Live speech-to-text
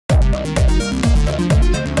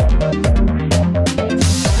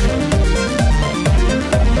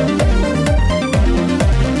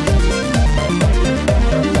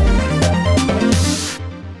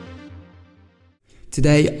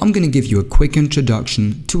Today, I'm going to give you a quick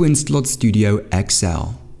introduction to InstaLOD Studio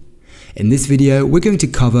XL. In this video, we're going to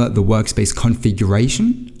cover the workspace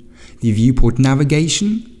configuration, the viewport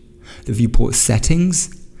navigation, the viewport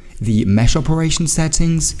settings, the mesh operation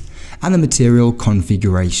settings, and the material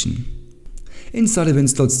configuration. Inside of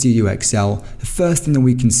InstaLOD Studio XL, the first thing that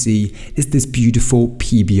we can see is this beautiful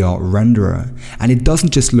PBR renderer. And it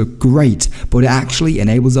doesn't just look great, but it actually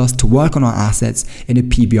enables us to work on our assets in a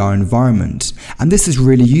PBR environment. And this is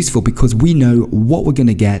really useful because we know what we're going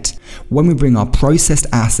to get when we bring our processed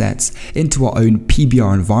assets into our own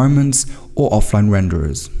PBR environments or offline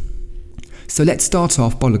renderers. So let's start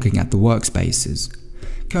off by looking at the workspaces.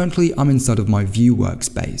 Currently, I'm inside of my view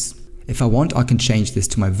workspace. If I want, I can change this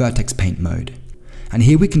to my vertex paint mode. And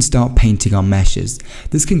here we can start painting our meshes.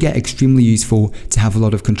 This can get extremely useful to have a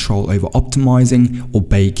lot of control over optimizing or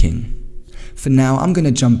baking. For now, I'm going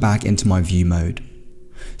to jump back into my view mode.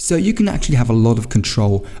 So you can actually have a lot of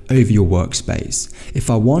control over your workspace. If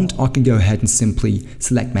I want, I can go ahead and simply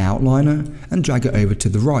select my outliner and drag it over to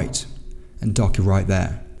the right and dock it right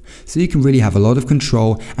there. So you can really have a lot of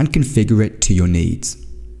control and configure it to your needs.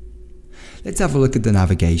 Let's have a look at the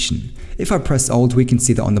navigation. If I press Alt, we can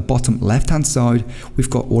see that on the bottom left hand side, we've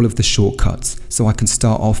got all of the shortcuts. So I can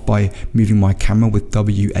start off by moving my camera with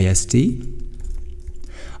WASD.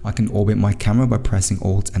 I can orbit my camera by pressing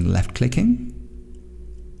Alt and left clicking.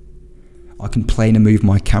 I can plane and move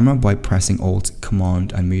my camera by pressing Alt,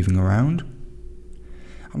 Command and moving around.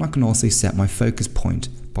 And I can also set my focus point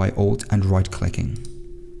by Alt and right clicking.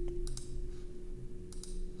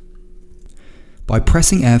 By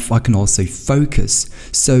pressing F, I can also focus,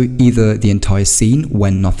 so either the entire scene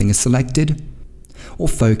when nothing is selected, or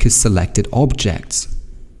focus selected objects.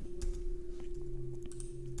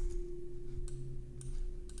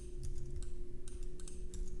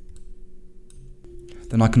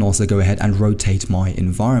 Then I can also go ahead and rotate my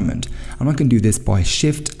environment, and I can do this by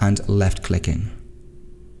Shift and left clicking.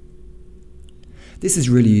 This is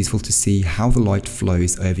really useful to see how the light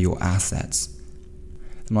flows over your assets.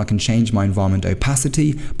 And I can change my environment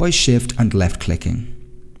opacity by Shift and left clicking.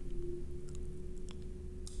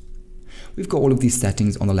 We've got all of these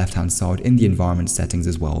settings on the left hand side in the environment settings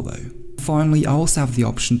as well though. Finally, I also have the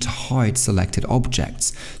option to hide selected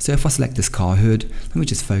objects. So if I select this car hood, let me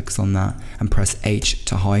just focus on that and press H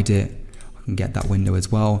to hide it. I can get that window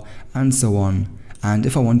as well, and so on. And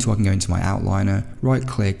if I want to, I can go into my outliner, right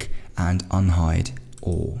click and unhide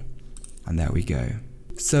all. And there we go.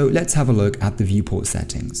 So let's have a look at the viewport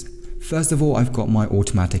settings. First of all, I've got my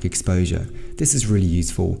automatic exposure. This is really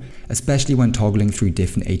useful, especially when toggling through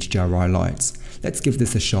different HDRI lights. Let's give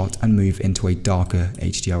this a shot and move into a darker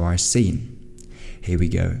HDRI scene. Here we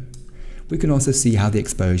go. We can also see how the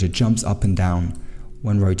exposure jumps up and down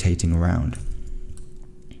when rotating around.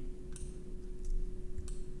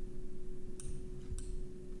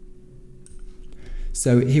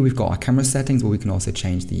 So here we've got our camera settings where we can also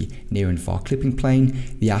change the near and far clipping plane,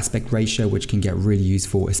 the aspect ratio, which can get really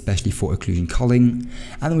useful, especially for occlusion culling,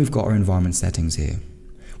 and then we've got our environment settings here.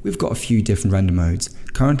 We've got a few different render modes.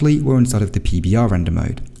 Currently, we're inside of the PBR render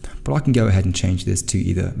mode, but I can go ahead and change this to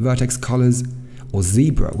either vertex colors or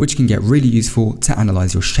zebra, which can get really useful to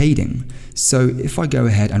analyze your shading. So if I go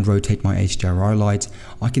ahead and rotate my HDRI light,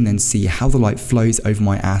 I can then see how the light flows over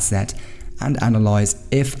my asset and analyze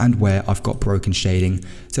if and where I've got broken shading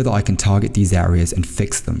so that I can target these areas and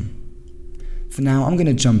fix them. For now, I'm going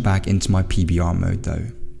to jump back into my PBR mode though.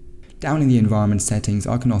 Down in the environment settings,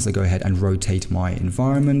 I can also go ahead and rotate my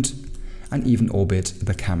environment and even orbit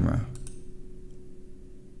the camera.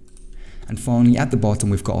 And finally, at the bottom,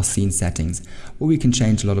 we've got our scene settings where we can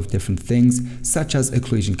change a lot of different things such as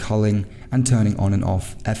occlusion culling and turning on and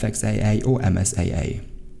off FXAA or MSAA.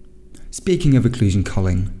 Speaking of occlusion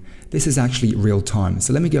culling, this is actually real time,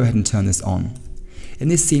 so let me go ahead and turn this on. In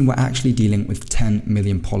this scene, we're actually dealing with 10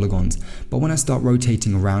 million polygons, but when I start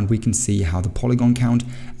rotating around, we can see how the polygon count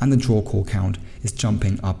and the draw core count is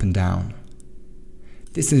jumping up and down.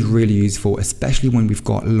 This is really useful, especially when we've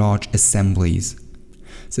got large assemblies.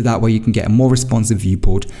 So that way you can get a more responsive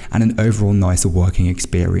viewport and an overall nicer working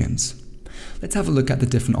experience. Let's have a look at the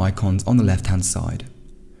different icons on the left hand side.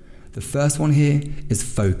 The first one here is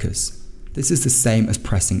focus. This is the same as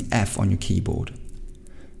pressing F on your keyboard.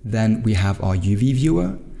 Then we have our UV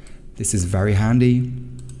viewer. This is very handy.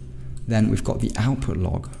 Then we've got the output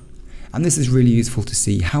log. And this is really useful to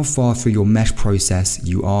see how far through your mesh process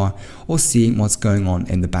you are or seeing what's going on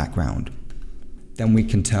in the background. Then we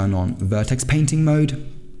can turn on vertex painting mode.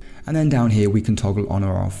 And then down here we can toggle on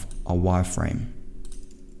or off our wireframe.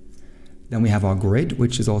 Then we have our grid,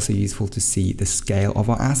 which is also useful to see the scale of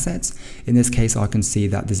our assets. In this case, I can see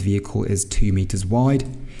that this vehicle is 2 meters wide.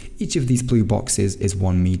 Each of these blue boxes is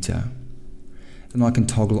 1 meter. Then I can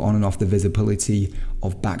toggle on and off the visibility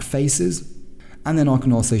of back faces. And then I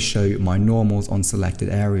can also show my normals on selected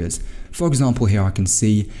areas. For example, here I can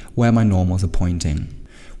see where my normals are pointing.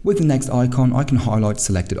 With the next icon, I can highlight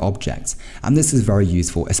selected objects, and this is very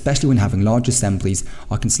useful, especially when having large assemblies.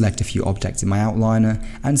 I can select a few objects in my outliner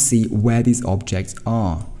and see where these objects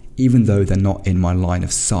are, even though they're not in my line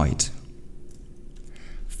of sight.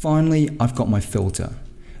 Finally, I've got my filter.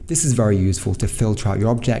 This is very useful to filter out your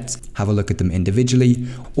objects, have a look at them individually,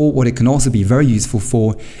 or what it can also be very useful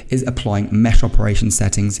for is applying mesh operation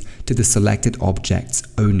settings to the selected objects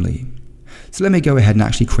only. So let me go ahead and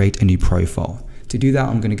actually create a new profile. To do that,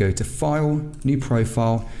 I'm going to go to File, New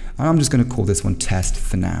Profile, and I'm just going to call this one Test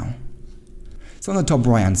for now. So on the top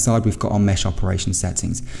right hand side, we've got our mesh operation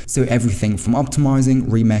settings. So everything from optimizing,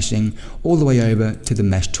 remeshing, all the way over to the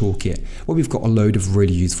mesh toolkit, where we've got a load of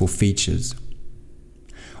really useful features.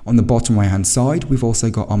 On the bottom right hand side, we've also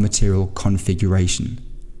got our material configuration.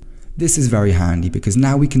 This is very handy because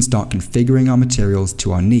now we can start configuring our materials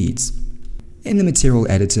to our needs. In the material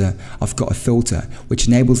editor, I've got a filter which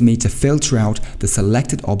enables me to filter out the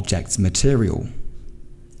selected object's material.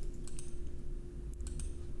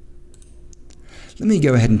 Let me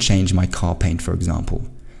go ahead and change my car paint, for example.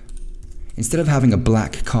 Instead of having a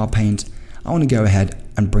black car paint, I want to go ahead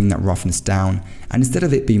and bring that roughness down, and instead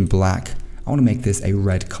of it being black, I want to make this a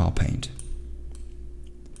red car paint.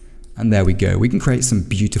 And there we go, we can create some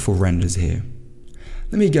beautiful renders here.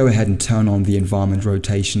 Let me go ahead and turn on the environment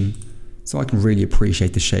rotation so I can really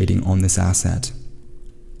appreciate the shading on this asset.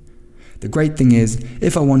 The great thing is,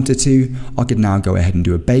 if I wanted to, I could now go ahead and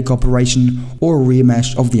do a bake operation or a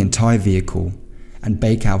remesh of the entire vehicle and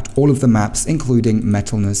bake out all of the maps, including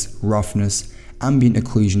metalness, roughness, ambient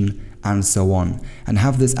occlusion, and so on, and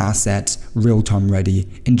have this asset real-time ready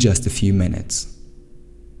in just a few minutes.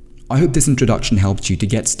 I hope this introduction helped you to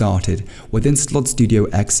get started with InstaLOD Studio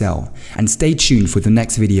XL, and stay tuned for the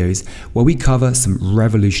next videos where we cover some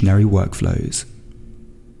revolutionary workflows.